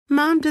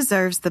Mom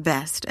deserves the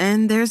best,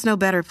 and there's no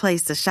better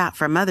place to shop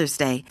for Mother's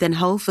Day than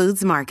Whole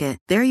Foods Market.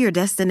 They're your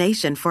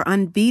destination for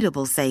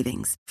unbeatable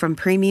savings, from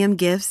premium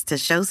gifts to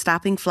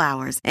show-stopping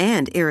flowers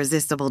and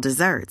irresistible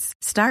desserts.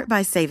 Start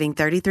by saving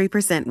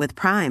 33% with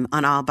Prime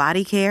on all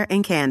body care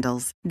and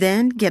candles.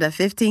 Then get a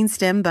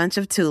 15-stem bunch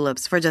of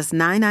tulips for just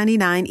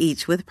 $9.99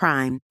 each with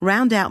Prime.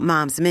 Round out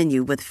Mom's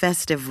menu with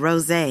festive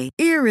rosé,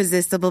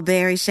 irresistible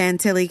berry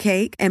chantilly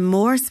cake, and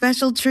more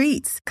special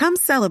treats. Come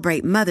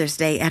celebrate Mother's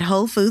Day at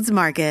Whole Foods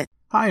Market.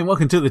 Hi, and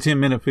welcome to the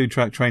 10-Minute Food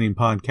Truck Training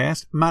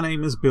Podcast. My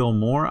name is Bill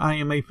Moore. I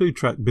am a food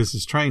truck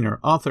business trainer,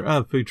 author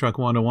of Food Truck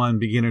 101,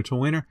 Beginner to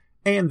Winner,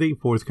 and the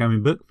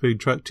forthcoming book, Food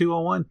Truck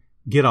 201,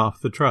 Get Off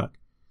the Truck.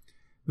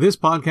 This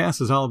podcast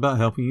is all about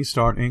helping you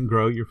start and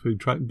grow your food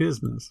truck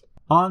business.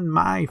 On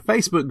my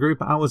Facebook group,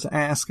 I was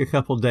asked a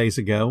couple days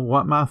ago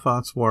what my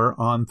thoughts were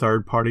on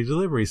third-party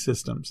delivery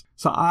systems.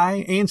 So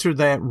I answered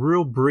that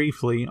real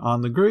briefly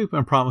on the group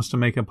and promised to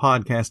make a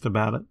podcast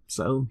about it.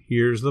 So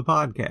here's the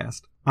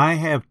podcast. I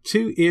have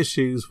two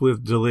issues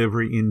with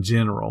delivery in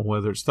general,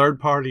 whether it's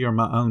third-party or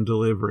my own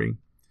delivery.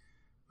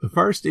 The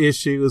first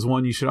issue is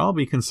one you should all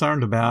be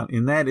concerned about,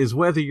 and that is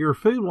whether your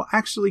food will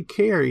actually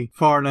carry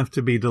far enough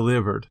to be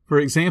delivered. For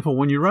example,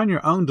 when you run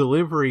your own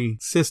delivery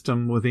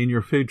system within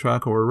your food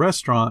truck or a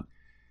restaurant,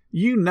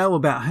 you know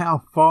about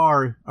how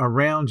far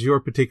around your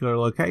particular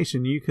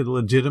location you could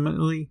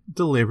legitimately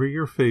deliver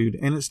your food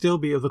and it still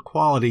be of the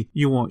quality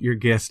you want your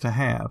guests to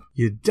have.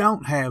 You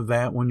don't have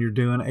that when you're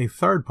doing a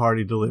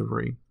third-party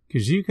delivery,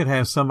 because you could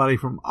have somebody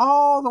from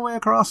all the way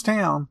across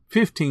town,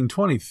 15,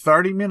 20,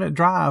 30-minute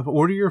drive,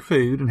 order your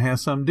food and have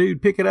some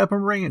dude pick it up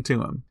and bring it to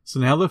them. So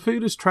now the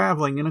food is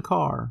traveling in a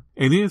car.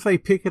 And then if they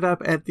pick it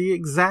up at the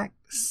exact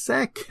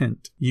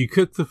second you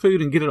cook the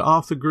food and get it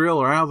off the grill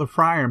or out of the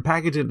fryer and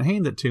package it and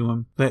hand it to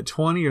them, that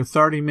 20 or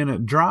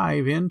 30-minute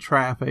drive in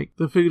traffic,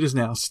 the food is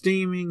now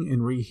steaming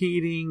and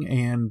reheating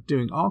and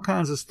doing all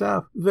kinds of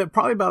stuff that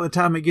probably by the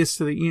time it gets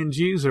to the end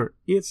user,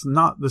 it's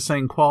not the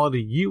same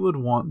quality you would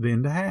want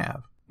them to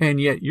have.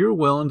 And yet you're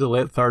willing to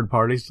let third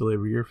parties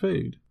deliver your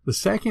food. The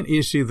second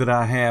issue that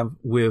I have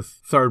with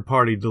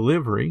third-party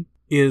delivery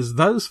is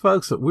those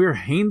folks that we're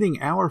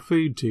handing our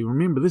food to.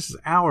 Remember, this is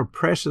our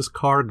precious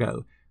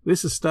cargo.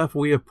 This is stuff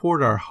we have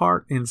poured our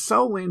heart and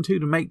soul into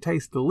to make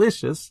taste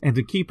delicious and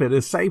to keep it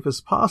as safe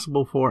as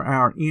possible for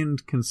our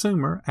end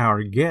consumer,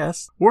 our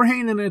guests. We're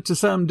handing it to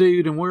some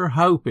dude and we're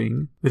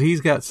hoping that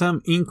he's got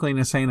some inkling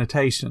of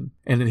sanitation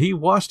and that he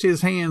washed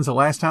his hands the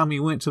last time he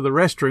went to the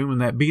restroom in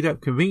that beat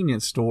up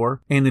convenience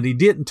store and that he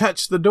didn't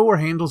touch the door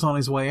handles on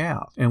his way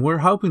out. And we're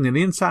hoping that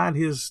inside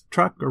his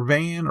truck or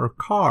van or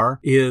car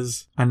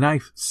is a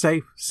nice,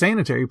 safe,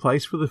 sanitary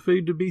place for the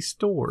food to be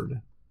stored.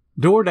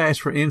 DoorDash,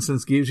 for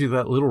instance, gives you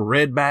that little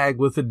red bag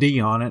with a D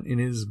on it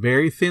and is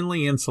very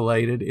thinly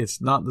insulated.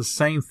 It's not the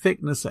same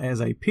thickness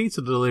as a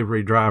pizza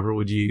delivery driver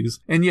would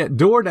use, and yet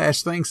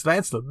DoorDash thinks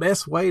that's the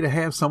best way to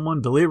have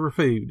someone deliver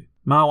food.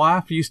 My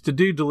wife used to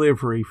do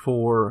delivery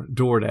for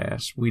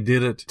DoorDash. We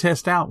did it to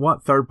test out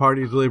what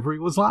third-party delivery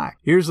was like.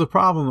 Here's the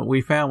problem that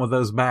we found with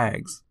those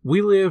bags.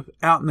 We live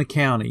out in the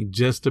county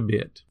just a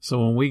bit.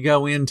 So when we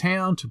go in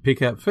town to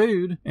pick up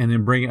food and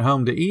then bring it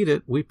home to eat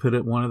it, we put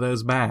it in one of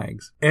those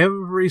bags.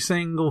 Every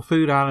single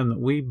food item that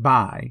we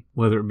buy,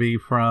 whether it be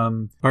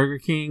from Burger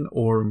King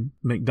or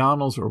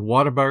McDonald's or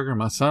Whataburger,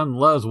 my son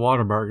loves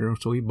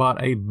Whataburger, so we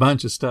bought a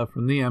bunch of stuff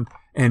from them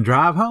and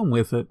drive home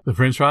with it. The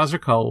French fries are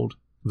cold.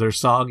 They're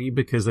soggy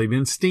because they've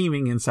been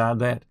steaming inside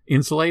that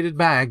insulated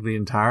bag the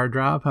entire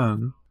drive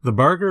home. The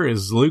burger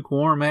is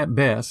lukewarm at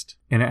best,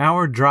 and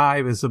our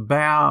drive is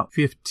about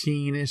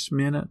 15-ish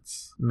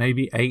minutes,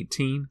 maybe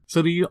 18.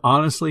 So do you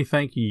honestly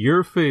think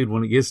your food,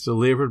 when it gets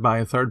delivered by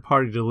a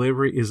third-party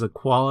delivery, is the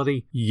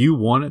quality you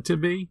want it to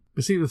be?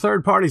 But see, the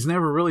third parties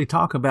never really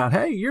talk about,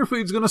 hey, your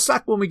food's going to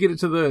suck when we get it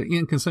to the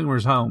end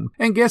consumer's home.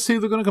 And guess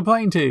who they're going to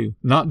complain to?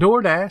 Not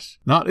DoorDash,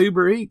 not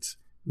Uber Eats.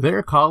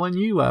 They're calling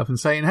you up and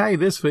saying, hey,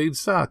 this food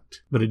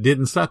sucked. But it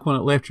didn't suck when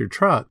it left your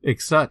truck.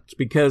 It sucked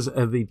because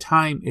of the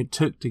time it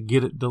took to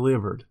get it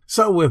delivered.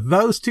 So with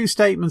those two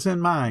statements in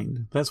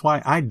mind, that's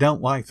why I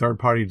don't like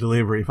third-party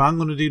delivery. If I'm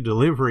going to do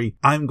delivery,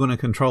 I'm going to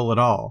control it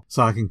all.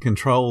 So I can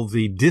control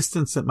the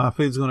distance that my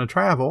food's going to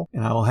travel,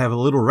 and I will have a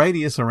little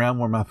radius around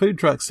where my food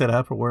truck's set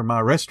up or where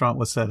my restaurant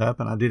was set up.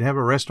 And I did have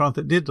a restaurant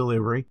that did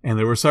delivery, and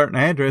there were certain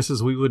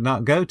addresses we would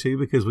not go to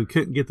because we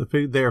couldn't get the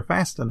food there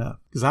fast enough.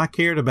 Because I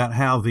cared about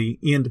how the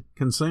end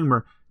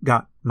consumer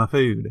got my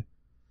food.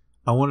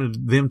 I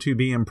wanted them to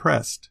be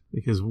impressed,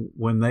 because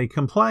when they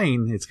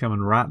complain, it's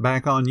coming right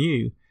back on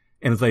you.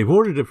 And if they've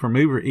ordered it from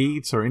Uber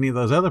Eats or any of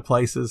those other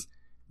places,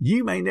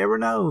 you may never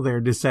know they're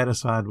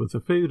dissatisfied with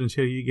the food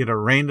until you get a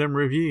random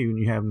review and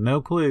you have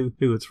no clue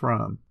who it's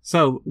from.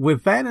 So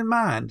with that in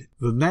mind,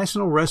 the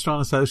National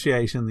Restaurant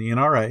Association, the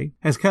NRA,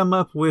 has come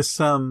up with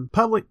some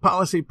public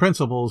policy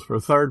principles for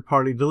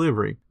third-party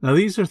delivery. Now,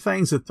 these are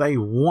things that they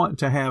want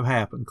to have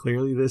happen.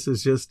 Clearly, this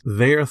is just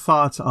their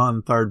thoughts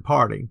on third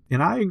party.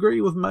 And I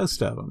agree with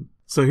most of them.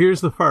 So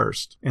here's the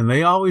first, and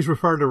they always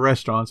refer to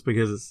restaurants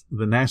because it's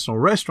the National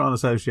Restaurant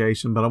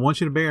Association, but I want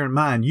you to bear in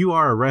mind, you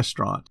are a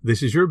restaurant.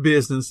 This is your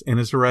business, and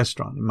it's a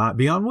restaurant. It might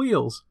be on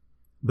wheels,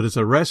 but it's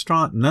a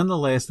restaurant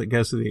nonetheless that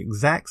goes through the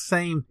exact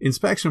same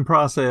inspection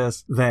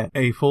process that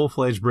a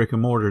full-fledged brick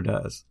and mortar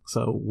does.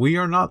 So we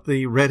are not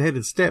the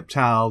redheaded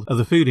stepchild of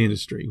the food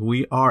industry.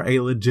 We are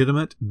a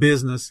legitimate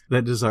business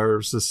that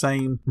deserves the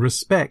same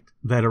respect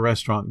that a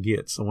restaurant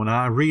gets. So when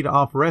I read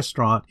off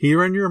restaurant,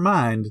 here in your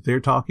mind, they're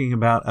talking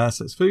about us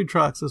as food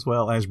trucks as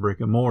well as brick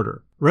and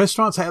mortar.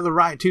 Restaurants have the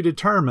right to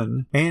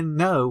determine and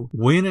know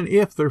when and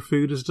if their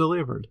food is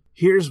delivered.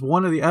 Here's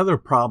one of the other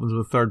problems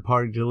with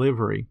third-party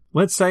delivery.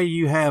 Let's say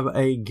you have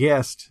a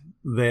guest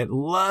that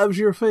loves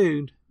your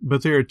food,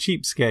 but they're a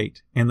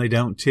cheapskate and they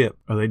don't tip,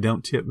 or they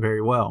don't tip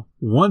very well.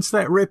 Once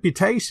that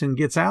reputation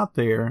gets out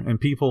there and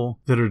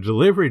people that are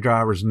delivery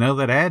drivers know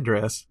that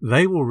address,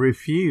 they will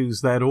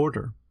refuse that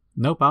order.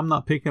 Nope, I'm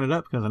not picking it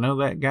up because I know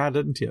that guy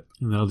doesn't tip.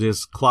 And they'll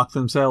just clock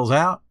themselves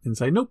out and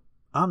say, nope,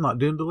 I'm not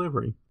doing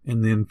delivery.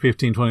 And then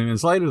 15, 20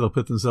 minutes later, they'll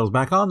put themselves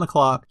back on the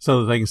clock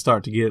so that they can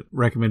start to get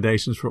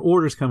recommendations for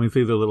orders coming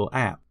through their little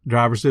app.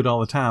 Drivers do it all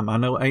the time. I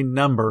know a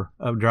number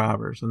of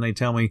drivers, and they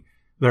tell me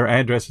their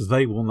addresses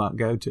they will not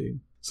go to.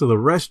 So the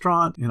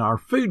restaurant and our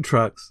food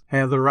trucks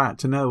have the right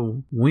to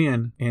know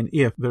when and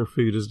if their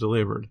food is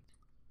delivered.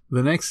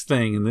 The next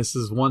thing, and this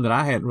is one that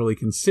I hadn't really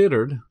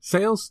considered,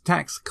 sales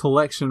tax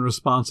collection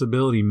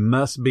responsibility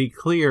must be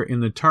clear in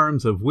the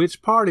terms of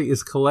which party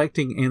is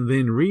collecting and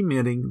then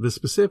remitting the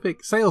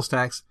specific sales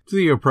tax to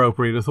the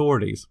appropriate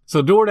authorities.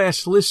 So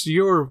DoorDash lists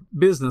your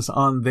business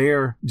on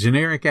their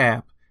generic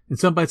app, and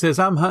somebody says,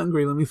 I'm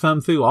hungry, let me thumb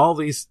through all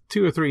these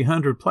 200 or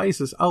 300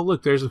 places. Oh,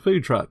 look, there's a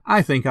food truck.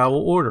 I think I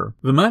will order.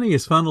 The money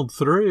is funneled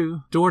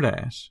through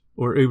DoorDash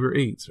or Uber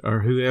Eats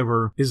or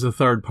whoever is the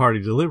third-party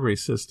delivery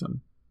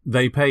system.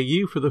 They pay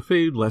you for the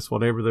food less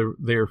whatever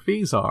their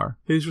fees are.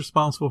 Who's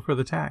responsible for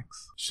the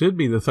tax? Should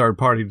be the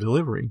third-party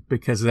delivery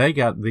because they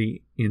got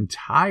the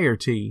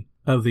entirety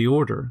of the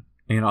order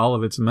and all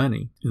of its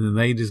money. And then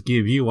they just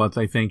give you what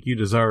they think you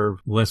deserve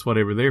less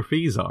whatever their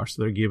fees are.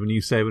 So they're giving you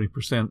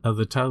 70% of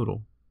the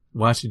total.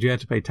 Why should you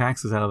have to pay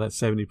taxes out of that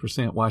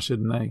 70%? Why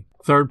shouldn't they?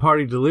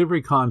 Third-party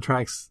delivery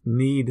contracts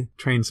need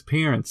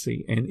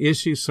transparency and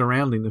issues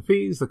surrounding the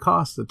fees, the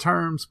costs, the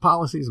terms,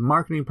 policies,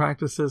 marketing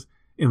practices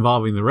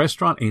involving the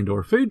restaurant and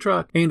or food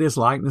truck and its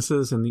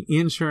likenesses, and the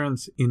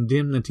insurance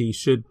indemnity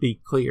should be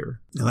clear.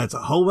 Now that's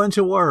a whole bunch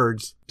of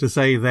words to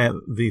say that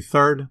the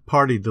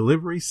third-party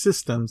delivery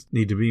systems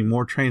need to be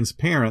more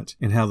transparent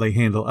in how they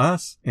handle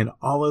us and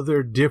all of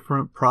their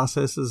different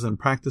processes and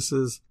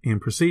practices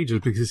and procedures,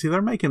 because see,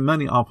 they're making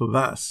money off of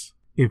us.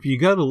 If you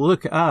go to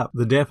look up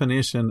the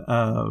definition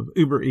of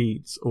Uber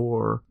Eats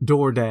or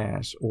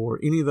DoorDash or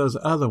any of those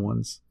other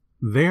ones,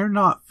 they're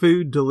not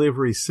food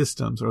delivery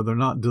systems, or they're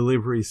not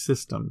delivery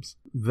systems.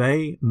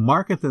 They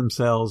market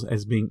themselves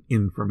as being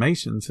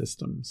information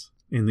systems.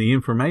 And the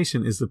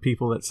information is the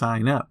people that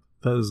sign up.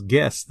 Those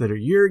guests that are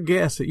your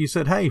guests that you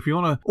said, hey, if you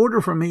want to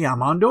order from me,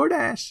 I'm on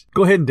DoorDash.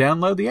 Go ahead and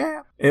download the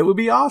app. It would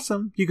be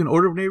awesome. You can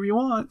order whenever you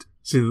want.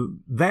 So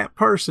that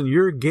person,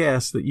 your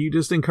guest that you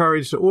just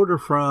encouraged to order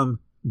from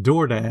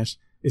DoorDash,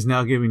 is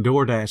now giving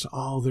DoorDash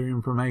all their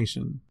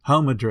information,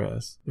 home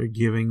address. They're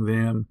giving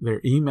them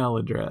their email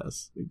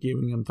address. They're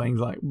giving them things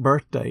like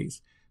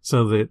birthdays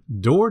so that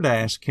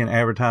DoorDash can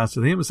advertise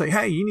to them and say,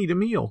 hey, you need a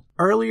meal.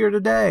 Earlier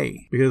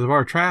today, because of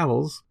our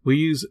travels, we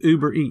use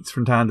Uber Eats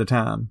from time to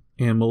time.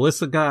 And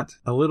Melissa got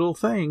a little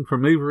thing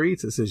from Uber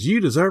Eats that says, you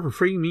deserve a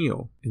free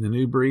meal. And then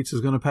Uber Eats is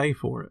going to pay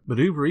for it. But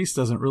Uber Eats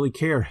doesn't really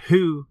care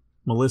who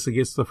Melissa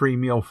gets the free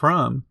meal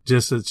from,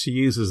 just that she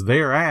uses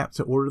their app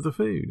to order the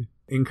food.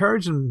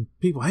 Encouraging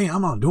people, hey,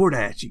 I'm on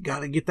DoorDash. You got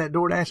to get that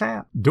DoorDash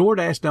app.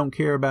 DoorDash don't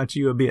care about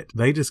you a bit.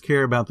 They just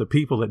care about the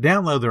people that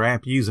download their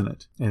app using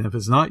it. And if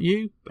it's not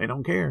you, they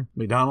don't care.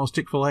 McDonald's,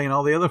 Chick-fil-A, and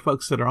all the other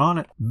folks that are on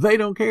it, they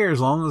don't care as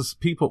long as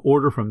people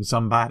order from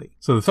somebody.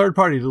 So the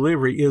third-party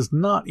delivery is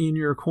not in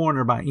your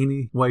corner by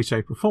any way,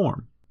 shape, or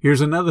form.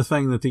 Here's another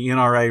thing that the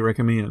NRA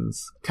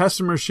recommends.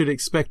 Customers should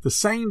expect the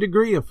same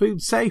degree of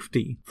food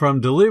safety from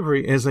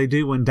delivery as they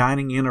do when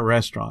dining in a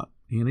restaurant.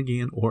 And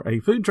again, or a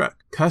food truck.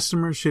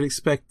 Customers should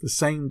expect the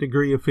same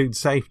degree of food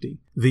safety.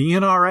 The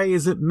NRA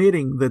is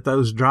admitting that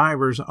those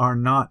drivers are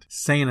not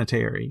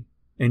sanitary.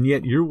 And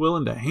yet you're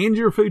willing to hand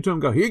your food to them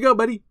and go, here you go,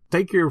 buddy.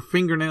 Take your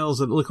fingernails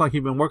that look like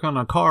you've been working on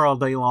a car all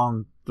day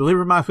long.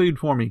 Deliver my food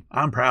for me.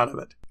 I'm proud of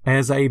it.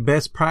 As a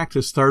best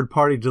practice,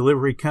 third-party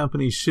delivery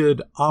companies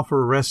should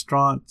offer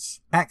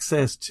restaurants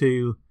access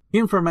to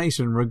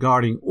information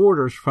regarding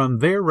orders from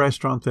their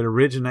restaurant that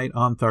originate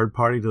on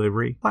third-party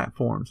delivery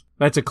platforms.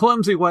 That's a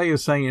clumsy way of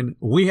saying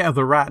we have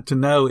the right to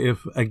know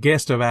if a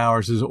guest of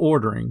ours is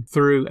ordering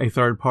through a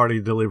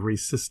third-party delivery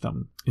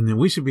system. And then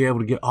we should be able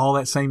to get all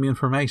that same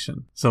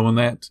information. So when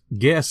that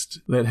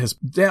guest that has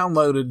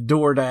downloaded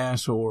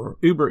DoorDash or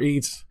Uber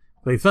Eats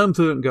They thumb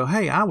through it and go,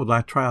 hey, I would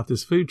like to try out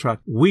this food truck.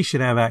 We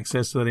should have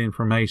access to that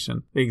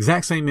information. The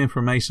exact same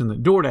information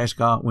that DoorDash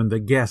got when the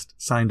guest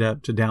signed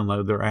up to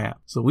download their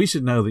app. So we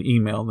should know the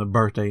email and the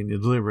birthday and the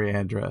delivery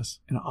address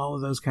and all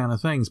of those kind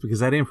of things,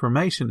 because that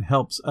information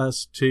helps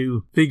us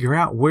to figure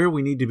out where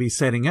we need to be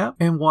setting up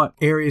and what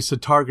areas to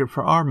target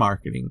for our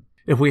marketing.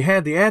 If we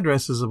had the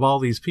addresses of all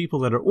these people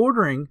that are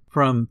ordering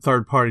from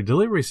third-party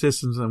delivery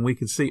systems and we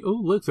could see,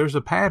 oh, look, there's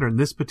a pattern.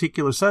 This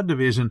particular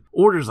subdivision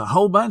orders a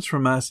whole bunch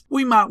from us.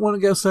 We might want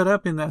to go set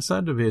up in that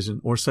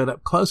subdivision or set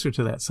up closer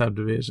to that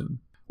subdivision.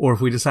 Or if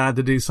we decide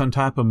to do some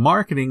type of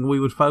marketing, we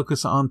would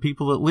focus on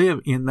people that live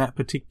in that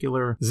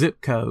particular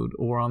zip code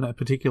or on that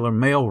particular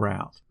mail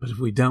route. But if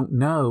we don't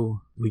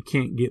know, we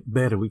can't get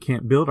better. We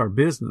can't build our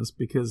business,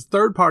 because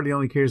third party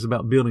only cares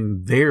about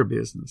building their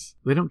business.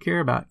 They don't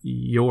care about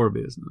your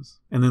business.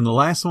 And then the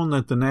last one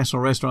that the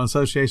National Restaurant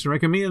Association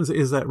recommends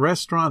is that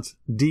restaurants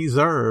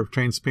deserve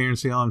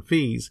transparency on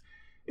fees,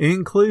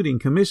 including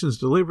commissions,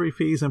 delivery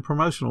fees, and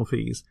promotional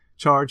fees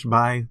charged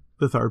by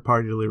the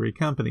third-party delivery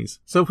companies.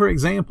 So, for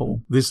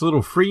example, this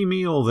little free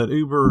meal that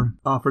Uber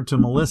offered to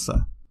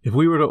Melissa, if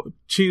we were to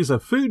choose a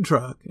food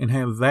truck and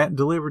have that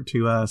delivered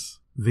to us,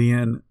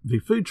 then the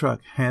food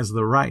truck has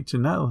the right to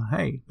know,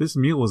 hey, this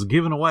meal was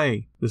given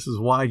away. This is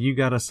why you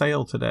got a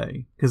sale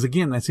today. Because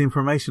again, that's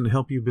information to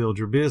help you build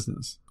your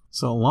business.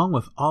 So along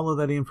with all of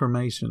that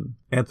information,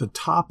 at the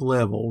top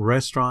level,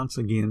 restaurants,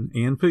 again,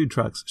 and food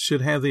trucks should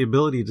have the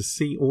ability to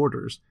see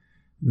orders,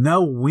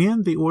 know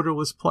when the order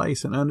was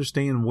placed, and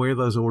understand where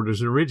those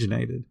orders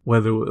originated,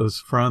 whether it was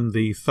from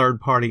the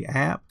third-party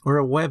app or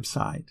a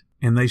website.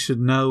 And they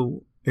should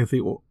know if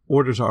the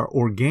orders are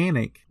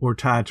organic or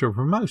tied to a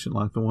promotion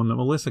like the one that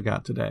Melissa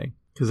got today,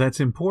 because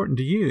that's important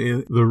to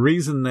you. The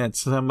reason that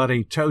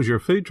somebody chose your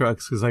food truck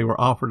is because they were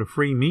offered a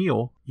free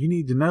meal. You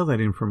need to know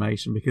that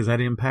information, because that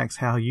impacts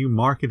how you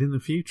market in the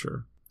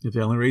future. If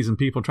the only reason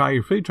people try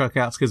your food truck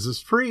out is because it's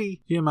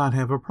free, you might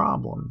have a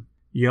problem.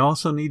 You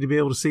also need to be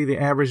able to see the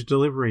average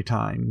delivery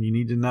time. You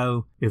need to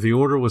know if the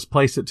order was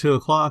placed at 2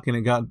 o'clock and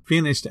it got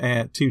finished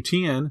at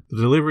 2:10, the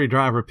delivery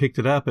driver picked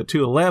it up at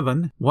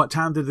 2:11, what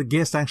time did the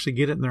guest actually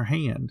get it in their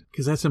hand?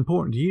 Because that's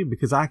important to you,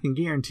 because I can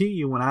guarantee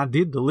you when I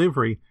did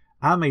delivery,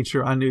 I made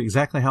sure I knew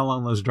exactly how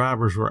long those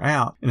drivers were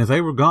out. And if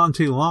they were gone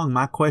too long,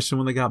 my question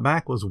when they got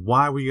back was,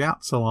 why were you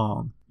out so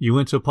long? You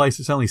went to a place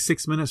that's only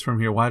 6 minutes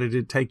from here. Why did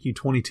it take you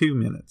 22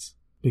 minutes?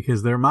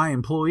 Because they're my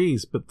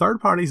employees, but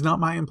third parties not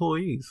my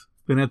employees.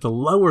 Then at the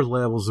lower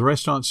levels, the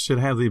restaurants should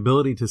have the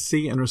ability to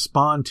see and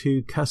respond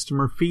to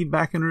customer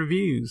feedback and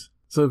reviews.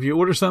 So if you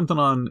order something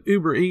on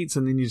Uber Eats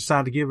and then you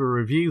decide to give a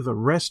review, the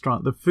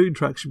restaurant, the food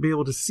truck should be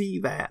able to see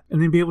that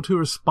and then be able to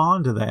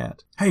respond to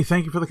that. Hey,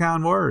 thank you for the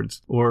kind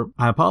words. Or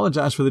I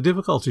apologize for the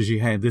difficulties you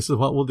had. This is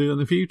what we'll do in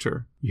the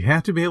future. You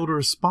have to be able to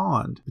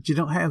respond, but you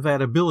don't have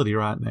that ability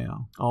right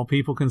now. All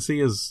people can see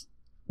is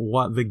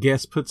what the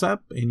guest puts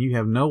up, and you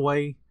have no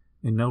way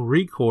and no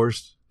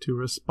recourse to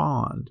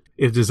respond.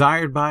 If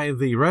desired by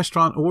the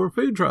restaurant or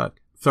food truck,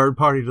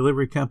 third-party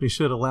delivery companies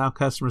should allow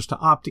customers to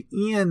opt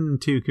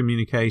into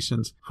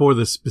communications for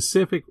the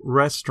specific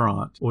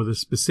restaurant or the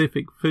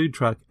specific food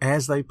truck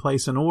as they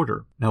place an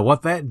order. Now,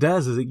 what that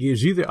does is it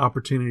gives you the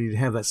opportunity to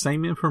have that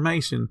same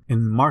information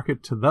and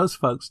market to those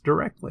folks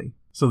directly.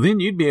 So then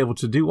you'd be able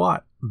to do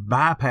what?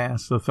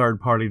 Bypass the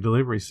third-party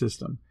delivery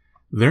system.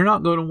 They're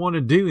not going to want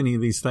to do any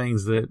of these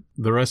things that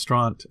the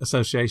Restaurant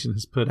Association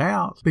has put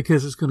out,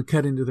 because it's going to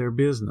cut into their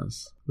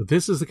business. But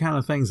this is the kind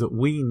of things that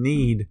we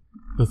need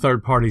the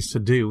third parties to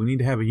do. We need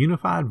to have a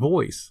unified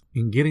voice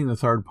in getting the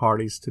third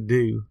parties to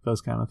do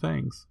those kind of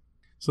things.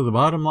 So the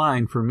bottom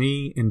line for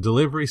me in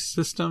delivery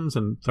systems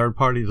and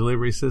third-party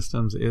delivery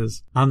systems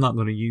is I'm not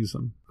going to use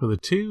them for the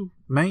two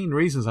main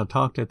reasons I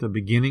talked at the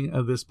beginning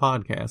of this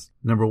podcast.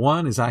 Number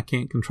one is I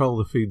can't control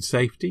the food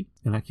safety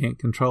and I can't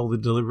control the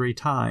delivery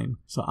time.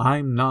 So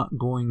I'm not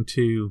going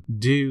to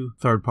do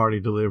third-party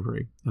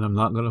delivery, and I'm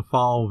not going to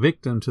fall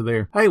victim to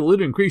their, hey, will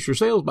it increase your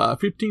sales by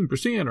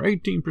 15% or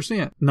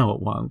 18%? No,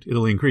 it won't.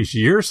 It'll increase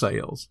your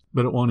sales,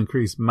 but it won't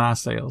increase my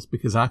sales,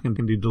 because I can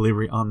do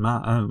delivery on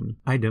my own.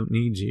 I don't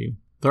need you.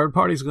 Third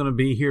party is going to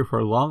be here for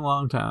a long,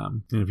 long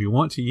time. And if you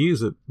want to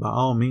use it, by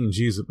all means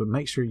use it, but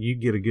make sure you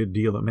get a good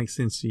deal that makes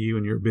sense to you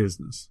and your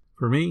business.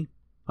 For me,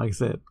 like I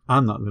said,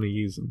 I'm not going to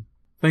use them.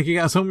 Thank you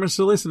guys so much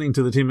for listening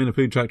to the 10-Minute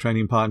Food Truck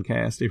Training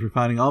Podcast. If you're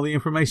finding all the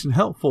information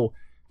helpful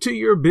to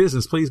your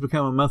business, please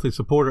become a monthly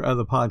supporter of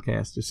the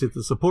podcast. Just hit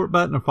the support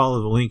button or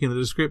follow the link in the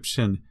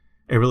description.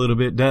 Every little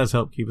bit does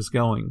help keep us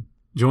going.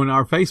 Join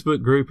our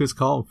Facebook group. It's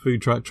called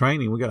Food Truck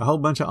Training. We got a whole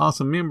bunch of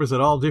awesome members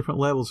at all different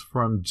levels,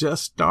 from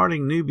just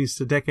starting newbies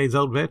to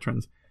decades-old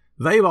veterans.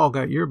 They've all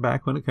got your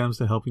back when it comes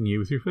to helping you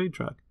with your food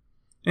truck.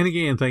 And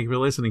again, thank you for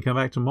listening. Come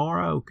back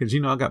tomorrow, because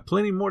I got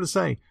plenty more to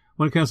say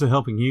when it comes to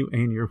helping you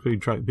and your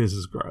food truck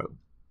business grow.